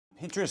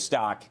Pinterest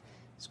stock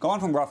has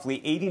gone from roughly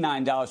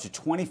 $89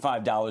 to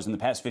 $25 in the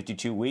past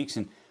 52 weeks.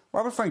 And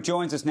Robert Frank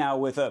joins us now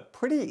with a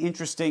pretty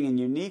interesting and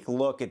unique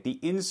look at the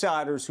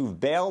insiders who've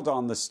bailed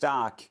on the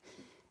stock.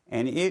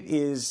 And it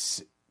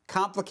is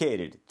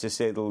complicated, to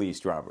say the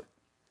least, Robert.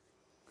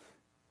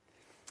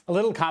 A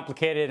little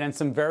complicated and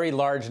some very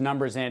large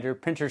numbers, Andrew.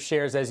 Pinterest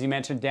shares, as you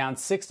mentioned, down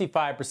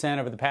 65%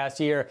 over the past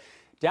year.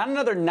 Down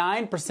another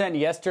 9%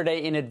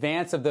 yesterday in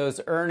advance of those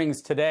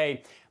earnings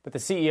today. But the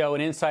CEO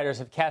and insiders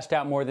have cashed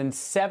out more than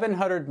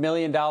 $700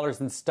 million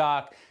in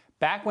stock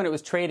back when it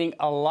was trading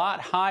a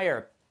lot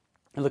higher.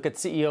 And look at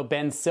CEO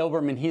Ben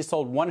Silbermann. He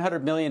sold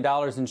 $100 million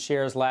in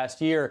shares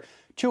last year,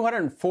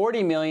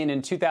 $240 million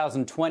in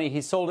 2020.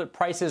 He sold at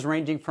prices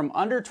ranging from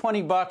under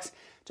 $20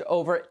 to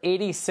over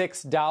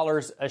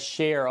 $86 a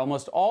share.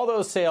 Almost all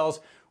those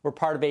sales were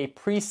part of a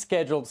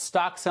pre-scheduled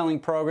stock selling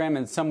program,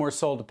 and some were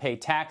sold to pay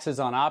taxes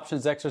on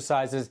options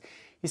exercises.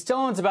 He still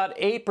owns about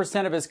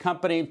 8% of his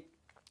company,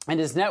 and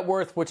his net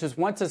worth, which was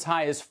once as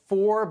high as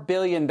 $4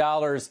 billion,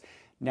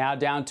 now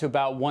down to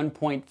about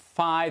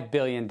 $1.5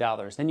 billion.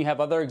 Then you have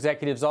other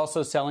executives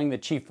also selling, the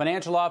chief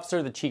financial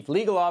officer, the chief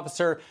legal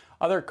officer,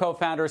 other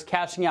co-founders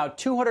cashing out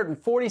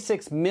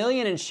 $246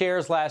 million in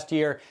shares last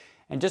year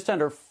and just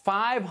under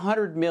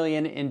 $500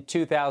 million in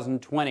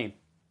 2020.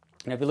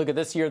 And if you look at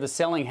this year, the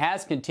selling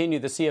has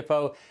continued. The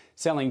CFO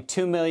selling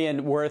 $2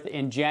 million worth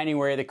in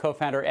January. The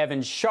co-founder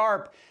Evan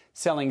Sharp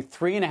selling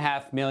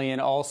 $3.5 million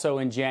also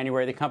in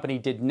January. The company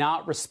did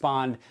not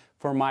respond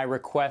for my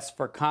request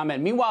for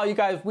comment. Meanwhile, you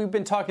guys, we've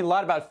been talking a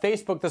lot about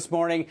Facebook this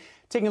morning.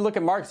 Taking a look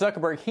at Mark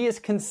Zuckerberg, he has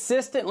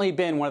consistently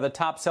been one of the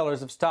top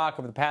sellers of stock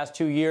over the past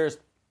 2 years.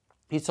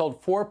 He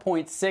sold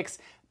 $4.6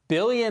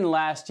 billion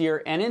last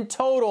year, and in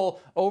total,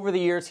 over the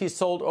years, he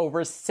sold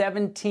over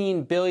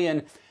 $17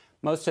 billion.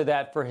 Most of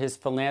that for his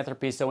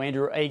philanthropy. So,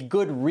 Andrew, a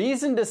good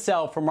reason to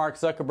sell for Mark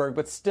Zuckerberg,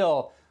 but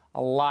still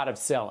a lot of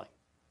selling.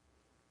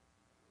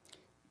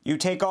 You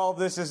take all of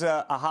this as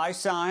a high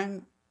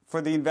sign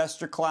for the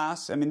investor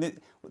class? I mean,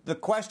 the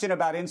question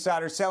about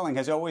insider selling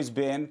has always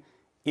been,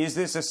 is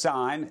this a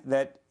sign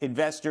that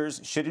investors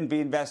shouldn't be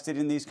invested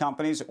in these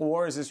companies,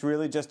 or is this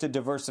really just a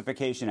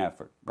diversification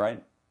effort,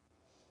 right?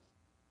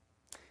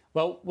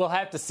 Well, we'll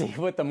have to see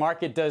what the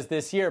market does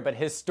this year, but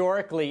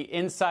historically,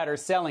 insider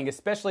selling,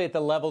 especially at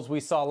the levels we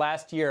saw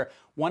last year,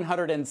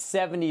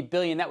 $170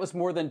 billion, that was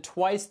more than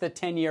twice the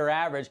 10-year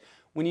average.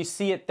 When you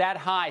see it that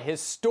high,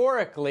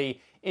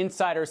 historically,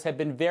 insiders have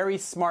been very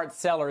smart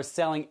sellers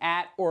selling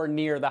at or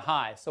near the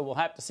high. So we'll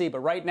have to see, but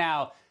right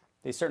now,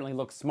 they certainly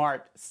look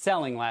smart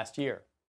selling last year.